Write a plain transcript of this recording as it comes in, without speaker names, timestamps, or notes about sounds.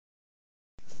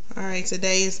Alright,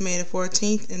 today is May the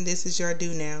 14th and this is your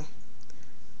do now.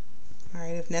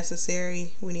 Alright, if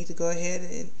necessary, we need to go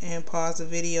ahead and pause the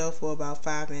video for about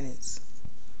 5 minutes.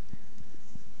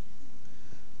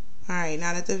 Alright,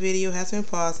 now that the video has been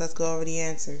paused, let's go over the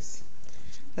answers.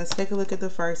 Let's take a look at the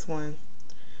first one.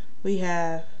 We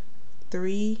have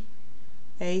 3a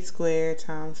squared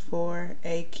times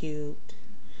 4a cubed.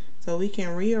 So we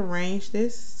can rearrange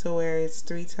this to where it's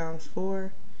 3 times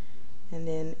 4 and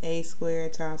then a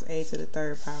squared times a to the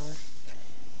third power.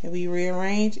 If we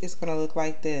rearrange, it's going to look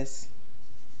like this.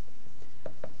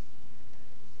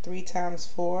 3 times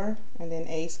 4 and then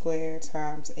a squared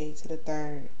times a to the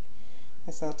third.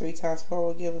 And so 3 times 4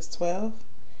 will give us 12.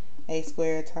 A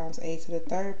squared times a to the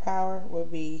third power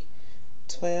would be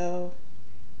 12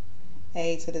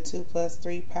 a to the 2 plus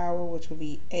 3 power, which would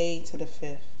be a to the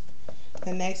 5th.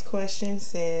 The next question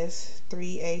says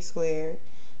 3a squared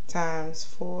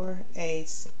times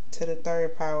 4a to the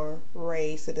third power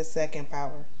raised to the second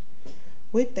power.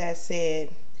 With that said,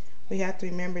 we have to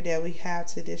remember that we have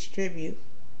to distribute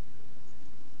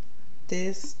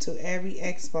this to every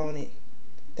exponent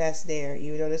that's there.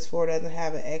 Even though this 4 doesn't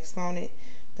have an exponent,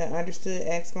 the understood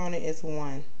exponent is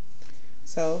 1.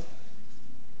 So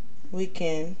we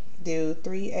can do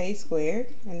 3a squared,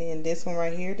 and then this one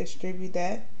right here, distribute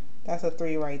that. That's a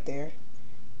 3 right there.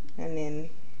 And then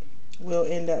we'll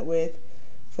end up with,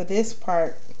 for this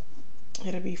part,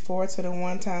 it'll be 4 to the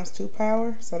 1 times 2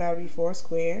 power, so that would be 4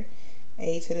 squared.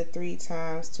 A to the 3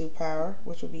 times 2 power,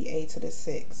 which will be a to the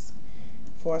 6.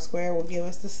 4 squared will give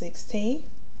us the 16,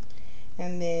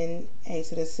 and then a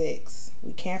to the 6.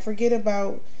 We can't forget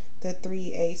about the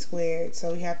 3a squared,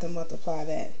 so we have to multiply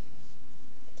that.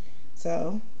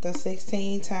 So the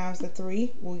 16 times the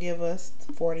 3 will give us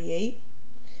 48.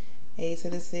 A to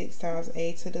the 6 times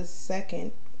a to the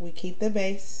second. We keep the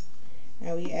base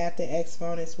and we add the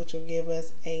exponents, which will give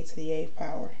us a to the 8th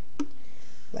power.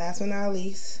 Last but not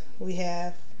least, we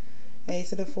have a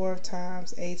to the 4th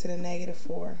times a to the negative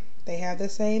 4. They have the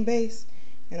same base,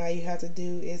 and all you have to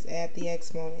do is add the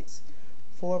exponents.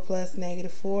 4 plus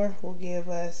negative 4 will give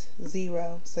us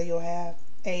 0, so you'll have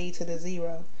a to the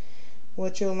 0.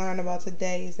 What you'll learn about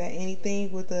today is that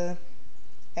anything with the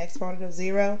exponent of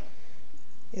 0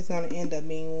 is going to end up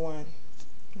being 1.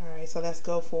 Alright, so let's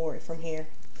go forward from here.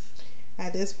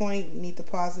 At this point, you need to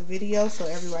pause the video so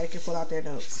everybody can pull out their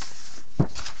notes.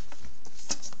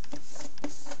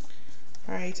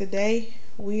 Alright, today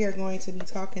we are going to be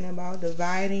talking about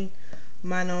dividing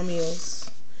monomials.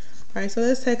 Alright, so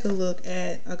let's take a look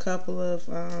at a couple of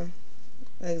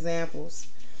examples.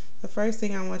 The first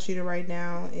thing I want you to write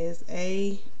down is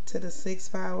a to the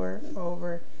 6th power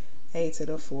over a to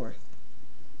the 4th.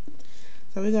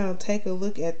 So we're going to take a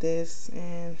look at this,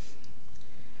 and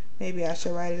maybe I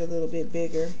should write it a little bit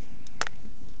bigger.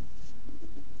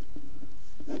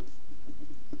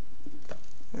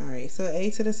 Alright, so a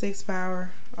to the 6th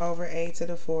power over a to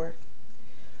the 4th.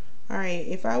 Alright,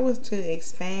 if I was to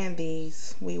expand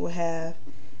these, we would have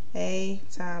a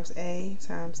times a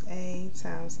times a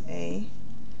times a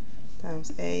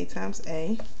times a times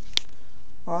a.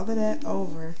 All of that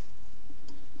over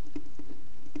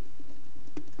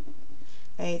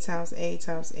a times a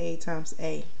times a times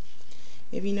a.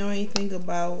 If you know anything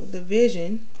about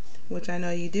division, which I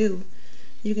know you do,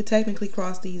 you could technically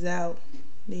cross these out.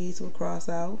 These will cross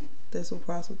out. This will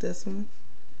cross with this one.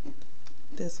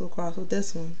 This will cross with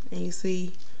this one. And you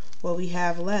see what we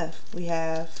have left. We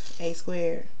have a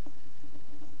squared.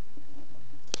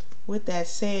 With that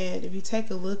said, if you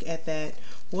take a look at that,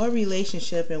 what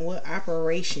relationship and what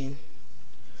operation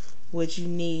would you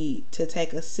need to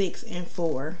take a 6 and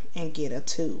 4 and get a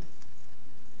 2?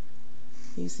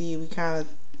 You see, we kind of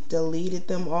deleted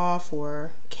them off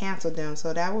or canceled them,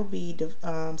 so that would be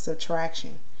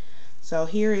subtraction. So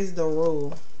here is the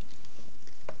rule.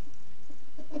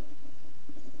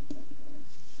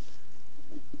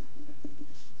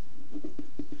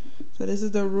 So this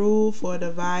is the rule for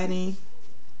dividing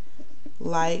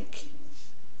like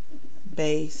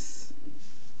base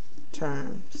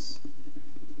terms.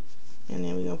 And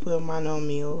then we're going to put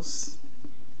monomials.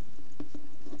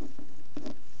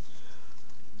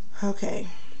 Okay,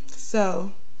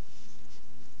 so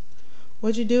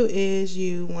what you do is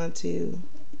you want to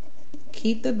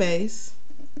keep the base,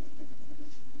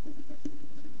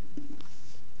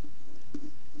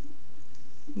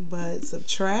 but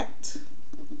subtract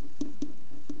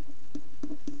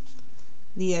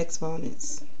the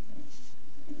exponents.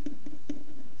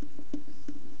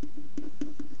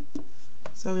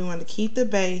 So we want to keep the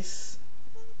base,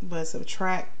 but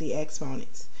subtract the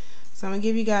exponents. So I'm going to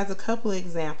give you guys a couple of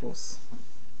examples.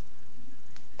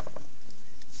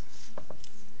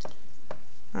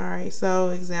 Alright, so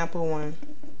example 1.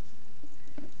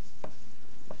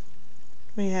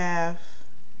 We have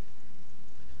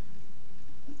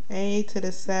a to the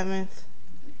 7th,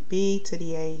 b to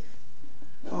the 8th,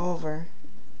 over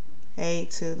a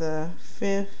to the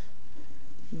 5th,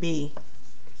 b.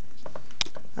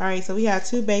 Alright, so we have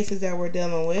two bases that we're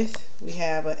dealing with. We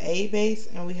have an a base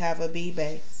and we have a b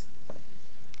base.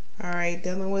 Alright,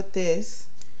 dealing with this,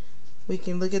 we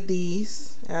can look at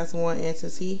these as one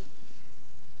entity.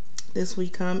 This will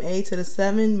become a to the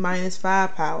 7 minus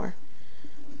 5 power.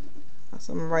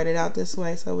 So I'm going to write it out this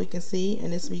way so we can see.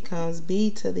 And this becomes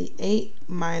b to the 8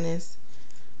 minus,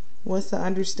 what's the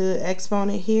understood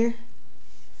exponent here?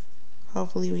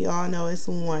 Hopefully we all know it's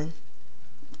 1.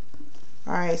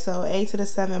 Alright, so a to the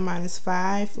 7 minus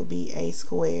 5 would be a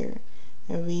squared.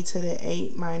 And b to the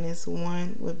 8 minus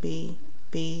 1 would be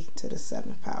b to the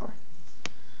 7th power.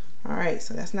 Alright,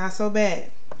 so that's not so bad.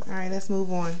 Alright, let's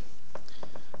move on.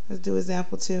 Let's do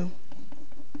example 2.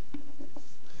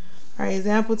 Alright,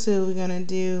 example 2, we're going to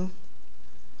do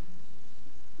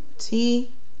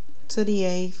t to the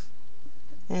 8th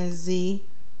and z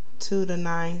to the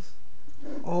 9th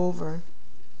over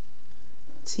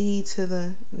t to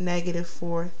the negative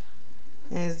 4th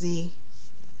and z.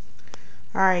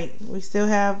 Alright, we still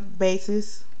have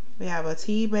bases. We have a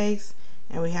t base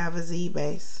and we have a z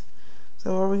base.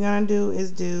 So what we're going to do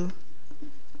is do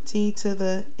t to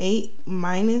the 8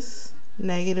 minus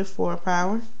negative 4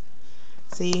 power.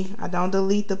 See, I don't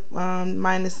delete the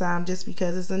minus sign just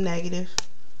because it's a negative.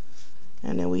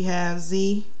 And then we have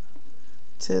z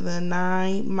to the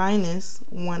 9 minus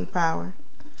 1 power.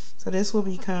 So this will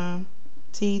become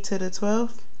t to the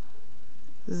 12th,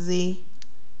 z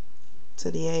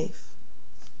to the 8th.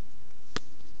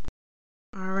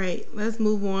 Alright, let's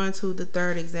move on to the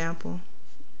third example.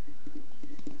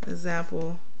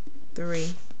 Example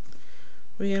 3.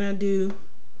 We're going to do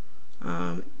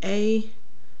a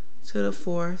to the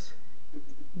 4th,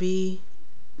 b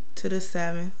to the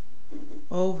 7th,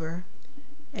 over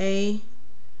a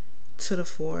to the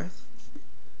 4th,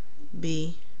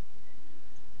 b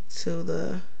to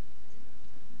the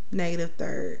negative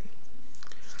 3rd.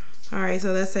 Alright,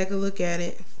 so let's take a look at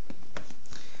it.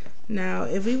 Now,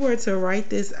 if we were to write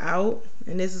this out,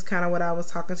 and this is kind of what I was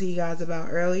talking to you guys about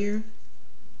earlier,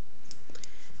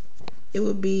 it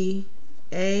would be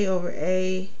a over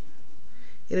a.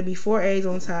 It'll be 4 a's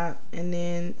on top, and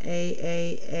then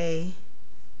a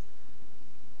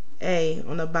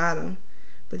on the bottom.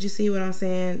 But you see what I'm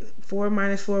saying? 4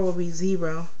 minus 4 will be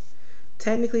 0.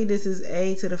 Technically, this is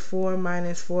a to the 4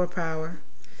 minus 4 power.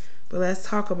 But let's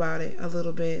talk about it a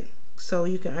little bit so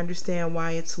you can understand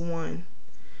why it's 1.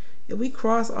 If we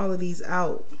cross all of these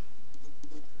out,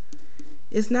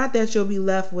 it's not that you'll be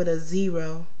left with a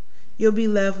 0. You'll be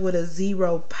left with a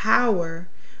 0 power,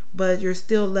 but you're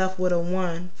still left with a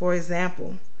 1. For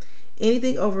example,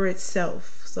 anything over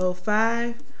itself. So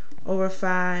 5 over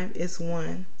 5 is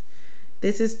 1.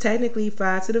 This is technically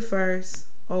 5 to the 1st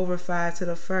over 5 to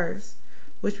the 1st,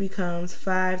 which becomes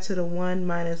 5 to the 1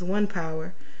 minus 1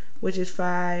 power, which is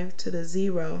 5 to the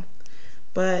 0.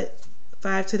 But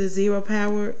 5 to the 0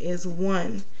 power is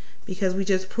 1 because we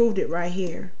just proved it right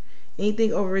here.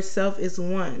 Anything over itself is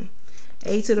 1.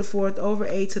 A to the 4th over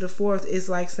a to the 4th is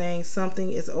like saying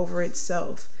something is over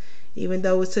itself. Even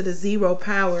though it's to the 0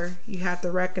 power, you have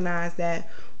to recognize that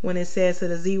when it says to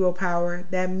the 0 power,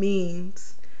 that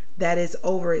means that it's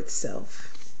over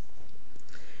itself.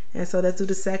 And so let's do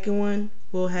the second one.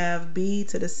 We'll have b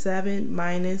to the 7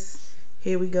 minus,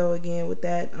 here we go again with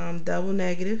that double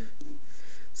negative.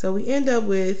 So we end up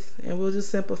with, and we'll just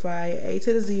simplify it, a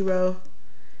to the 0,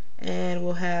 and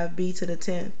we'll have b to the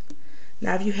 10th.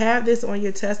 Now, if you have this on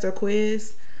your test or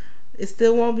quiz, it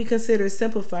still won't be considered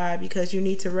simplified because you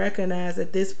need to recognize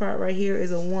that this part right here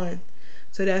is a 1.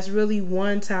 So that's really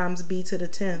 1 times b to the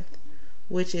 10th,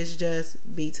 which is just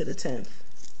b to the 10th.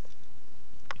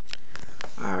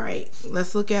 All right,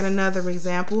 let's look at another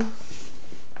example.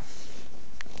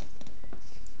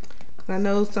 I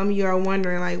know some of you are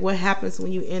wondering, like, what happens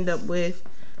when you end up with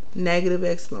negative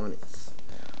exponents.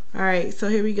 All right, so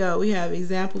here we go. We have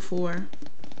example 4.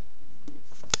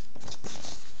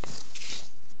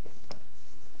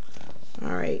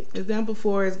 All right, example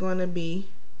 4 is going to be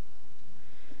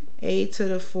a to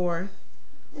the 4th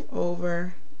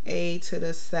over a to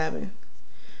the 7th.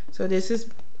 So this is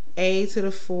a to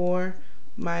the 4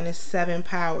 minus 7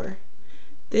 power.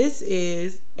 This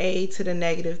is a to the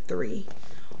negative 3.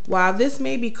 While this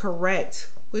may be correct,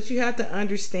 what you have to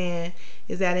understand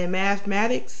is that in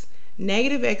mathematics,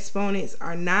 negative exponents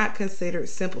are not considered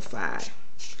simplified.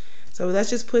 So let's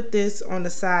just put this on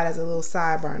the side as a little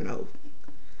sidebar note.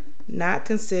 Not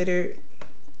considered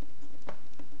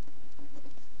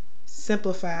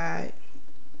simplified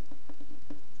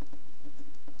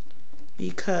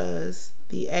because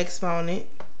the exponent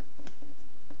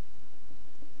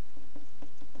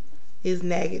is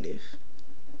negative.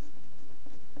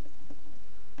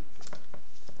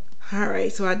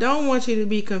 Alright, so I don't want you to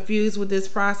be confused with this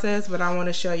process, but I want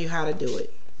to show you how to do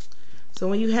it. So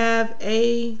when you have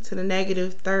a to the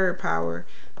negative third power,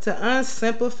 to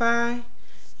unsimplify,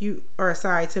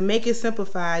 to make it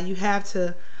simplify, you have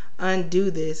to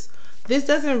undo this. This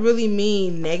doesn't really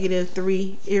mean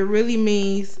 -3. It really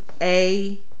means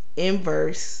a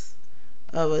inverse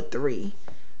of a 3.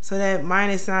 So that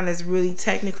minus sign is really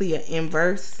technically an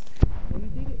inverse. When you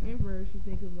think of inverse, you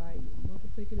think of like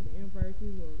multiplicative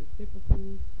inverses or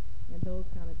reciprocals and those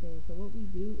kind of things. So what we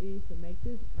do is, to make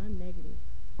this unnegative,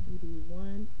 we do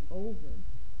 1 over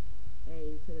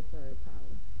a to the third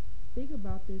power. Think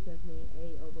about this as being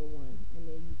a over 1, and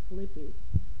then you flip it,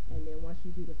 and then once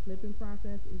you do the flipping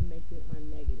process, it makes it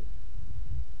unnegative.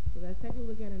 So let's take a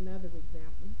look at another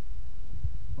example,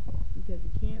 because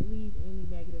you can't leave any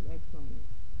negative exponents.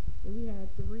 If we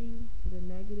had 3 to the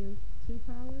negative 2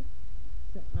 power,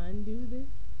 to undo this,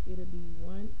 it'll be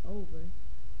 1 over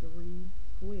 3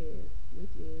 squared,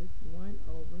 which is 1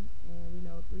 over, and we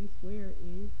know 3 squared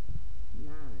is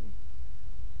 9.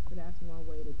 So that's one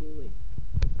way to do it.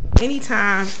 So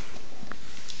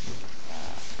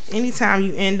anytime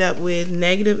you end up with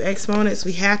negative exponents,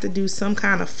 we have to do some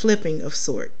kind of flipping of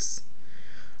sorts.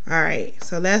 Alright,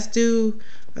 so let's do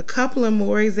a couple of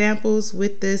more examples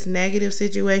with this negative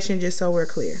situation, just so we're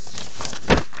clear.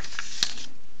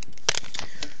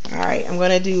 Alright, I'm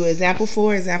going to do example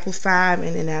 4, example 5,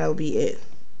 and then that'll be it.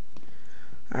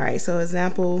 Alright, so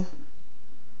example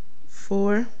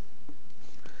 4.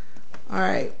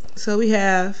 Alright, so we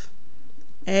have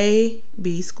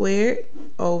ab squared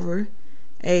over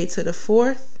a to the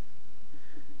 4th,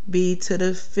 b to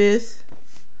the 5th.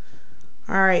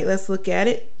 Alright, let's look at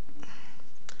it.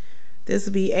 This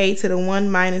will be a to the 1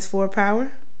 minus 4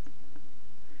 power,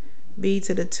 b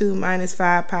to the 2 minus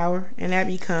 5 power, and that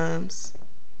becomes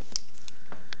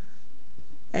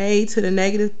a to the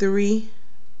negative 3,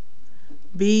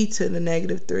 b to the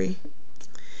negative 3.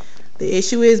 The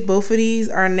issue is both of these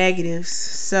are negatives,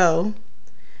 so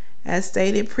as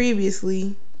stated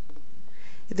previously,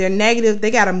 if they're negative,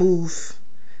 they got to move.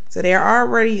 So they're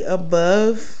already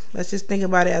above. Let's just think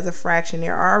about it as a fraction.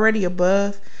 They're already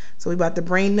above, so we're about to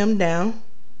bring them down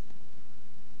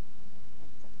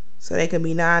so they can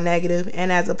be non-negative.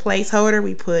 And as a placeholder,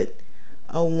 we put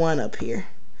a 1 up here.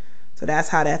 So that's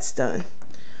how that's done.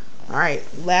 Alright,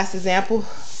 last example.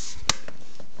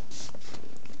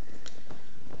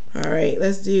 Alright,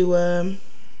 let's do,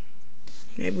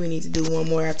 maybe we need to do one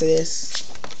more after this.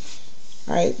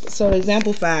 Alright, so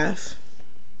example 5.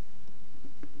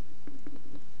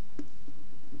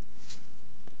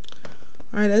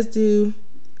 Alright, let's do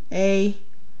a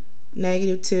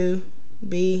negative 2,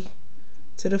 b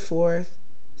to the 4th,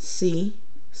 c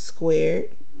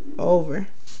squared over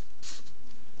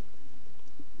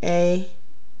a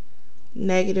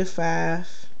negative 5,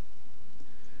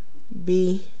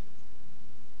 b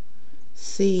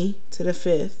c to the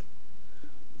 5th.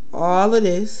 All of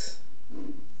this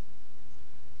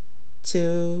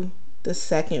to the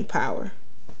 2nd power.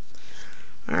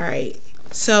 Alright,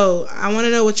 so I want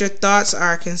to know what your thoughts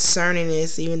are concerning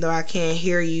this, even though I can't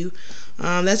hear you.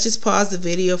 Let's just pause the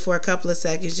video for a couple of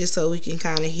seconds just so we can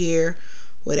kind of hear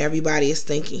what everybody is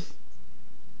thinking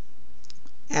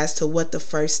as to what the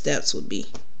first steps would be.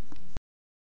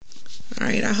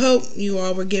 Alright, I hope you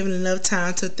all were given enough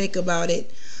time to think about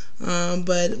it.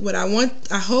 But what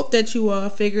I hope that you all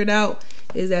figured out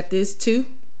is that this 2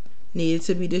 needed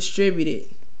to be distributed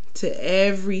to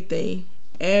everything,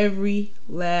 every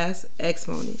last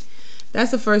exponent.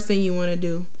 That's the first thing you want to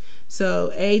do.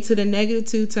 So a to the negative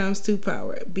 2 times 2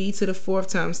 power, b to the 4th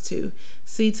times 2,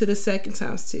 c to the 2nd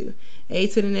times 2, a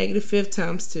to the negative 5th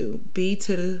times 2, b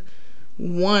to the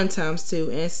 1 times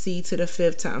 2, and c to the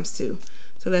 5th times 2.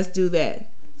 So let's do that.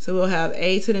 So we'll have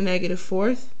a to the negative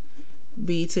 4th,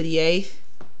 b to the 8th,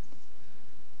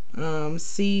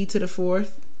 c to the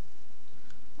 4th,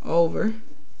 over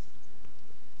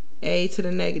a to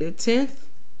the negative 10th,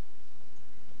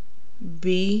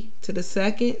 b to the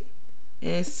 2nd,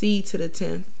 and c to the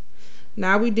 10th.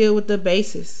 Now we deal with the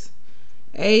basis.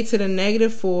 A to the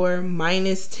negative 4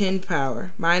 minus 10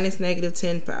 power, minus negative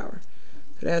 10 power.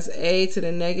 So that's a to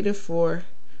the negative 4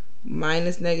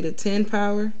 minus negative 10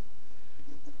 power,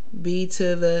 b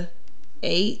to the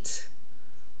 8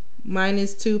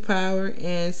 minus 2 power,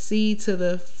 and c to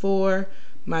the 4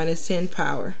 minus 10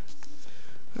 power.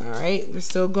 Alright, we're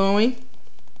still going.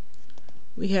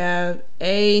 We have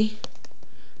a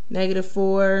Negative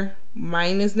 4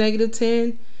 minus negative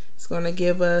 10 is going to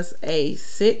give us a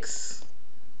 6.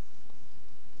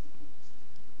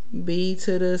 B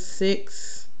to the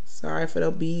 6. Sorry for the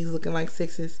B's looking like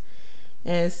 6's.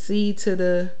 And C to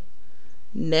the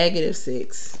negative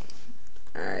 6.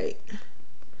 Alright.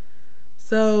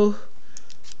 So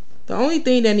the only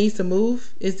thing that needs to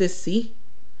move is this C,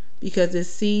 because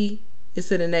this C is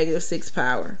to the negative 6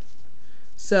 power.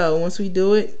 So once we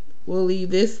do it, we'll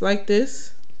leave this like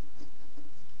this,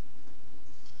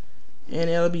 and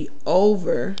it'll be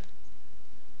over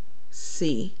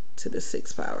C to the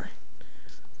 6 power.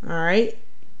 Alright,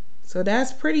 so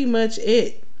that's pretty much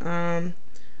it. I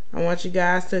want you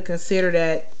guys to consider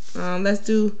that. Let's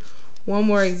do one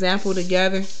more example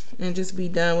together and just be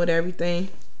done with everything.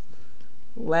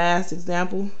 Last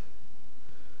example.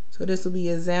 So this will be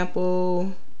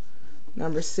example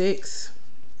number 6.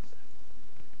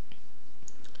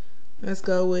 Let's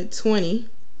go with 20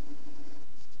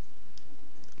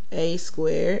 a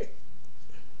squared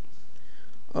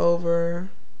over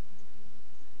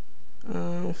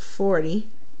 40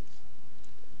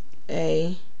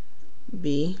 a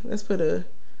b. Let's put a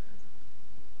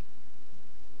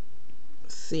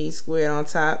c squared on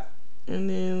top, and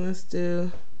then let's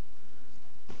do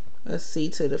a c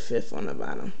to the 5th on the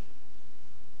bottom.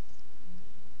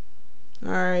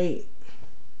 Alright,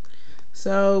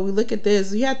 so we look at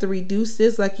this. You have to reduce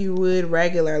this like you would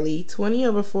regularly. 20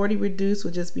 over 40 reduced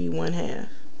would just be 1/2.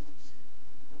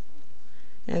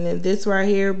 And then this right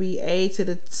here would be a to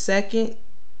the 2nd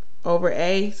over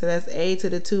a. So that's a to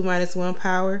the 2 minus 1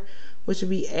 power, which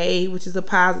would be a, which is a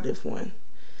positive 1.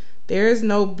 There is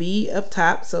no b up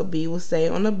top, so b will stay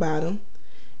on the bottom.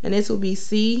 And this will be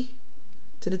c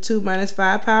to the 2 minus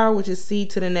 5 power, which is c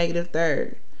to the negative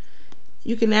 3rd.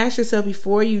 You can ask yourself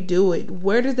before you do it,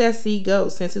 where does that c go?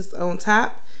 Since it's on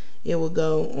top, it will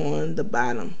go on the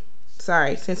bottom.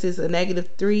 Sorry, since it's a negative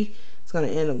 3, it's going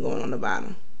to end up going on the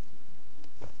bottom.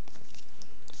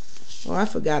 Oh, I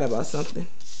forgot about something.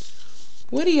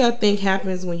 What do y'all think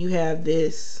happens when you have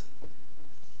this?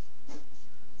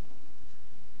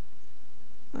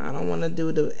 I don't want to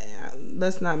do the,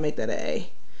 let's not make that an a.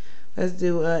 Let's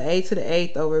do a to the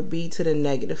 8th over b to the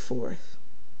negative 4th.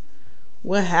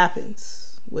 What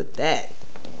happens with that?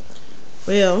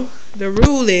 Well, the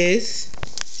rule is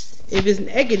if it's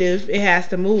negative, it has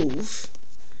to move.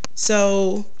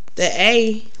 So the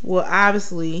a will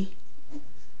obviously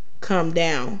come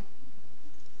down.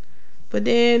 But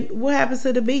then what happens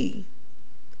to the b?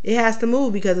 It has to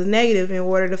move because it's negative in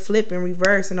order to flip and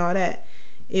reverse and all that.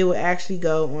 It will actually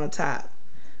go on top.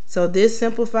 So this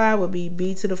simplified would be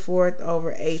b to the 4th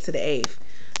over a to the 8th.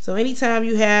 So anytime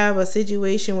you have a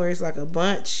situation where it's like a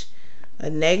bunch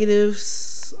of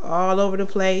negatives all over the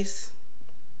place,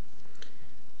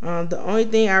 the only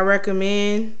thing I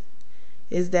recommend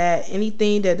is that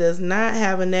anything that does not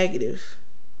have a negative,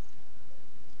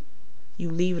 you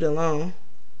leave it alone.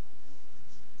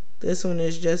 This one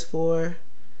is just for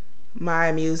my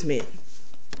amusement.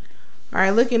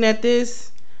 Alright, looking at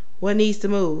this, what needs to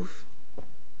move?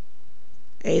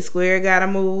 A squared gotta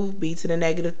move, b to the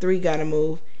negative 3 gotta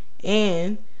move,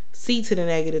 and c to the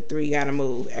negative 3 gotta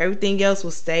move. Everything else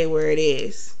will stay where it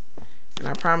is. And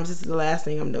I promise this is the last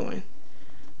thing I'm doing.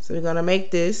 So we're gonna make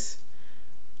this.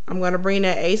 I'm gonna bring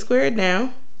that a squared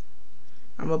down.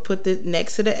 I'm gonna put this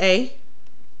next to the a.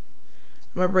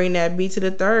 I'm gonna bring that b to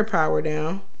the 3rd power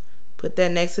down. Put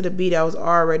that next to the b that was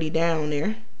already down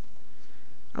there.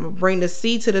 I'm gonna bring the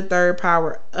c to the 3rd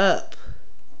power up.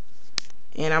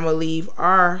 And I'm going to leave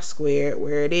r squared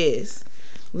where it is.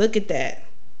 Look at that.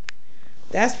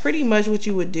 That's pretty much what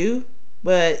you would do.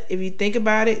 But if you think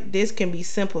about it, this can be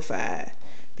simplified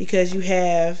because you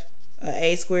have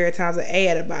a squared times an a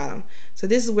at the bottom. So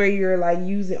this is where you're like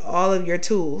using all of your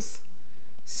tools.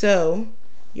 So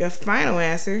your final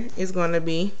answer is going to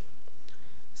be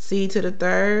c to the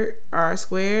 3rd r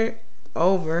squared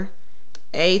over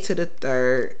a to the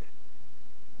 3rd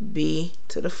b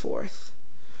to the 4th.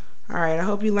 Alright, I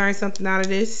hope you learned something out of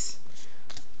this.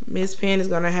 Miss Penn is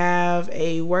going to have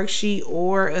a worksheet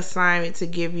or assignment to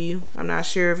give you. I'm not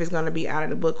sure if it's going to be out of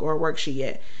the book or a worksheet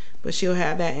yet, but she'll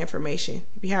have that information.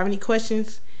 If you have any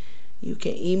questions, you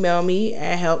can email me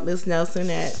at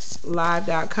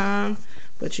helpmissnelson@live.com,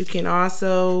 but you can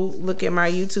also look at my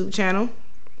YouTube channel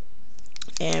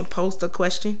and post a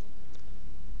question.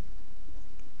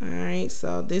 Alright,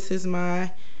 so this is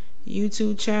my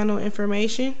YouTube channel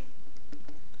information.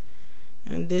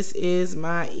 And this is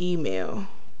my email.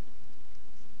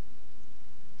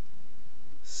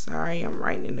 Sorry, I'm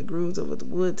writing in the grooves of the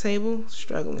wood table.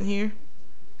 Struggling here.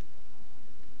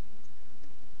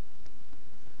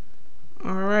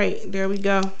 Alright, there we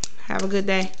go. Have a good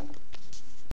day.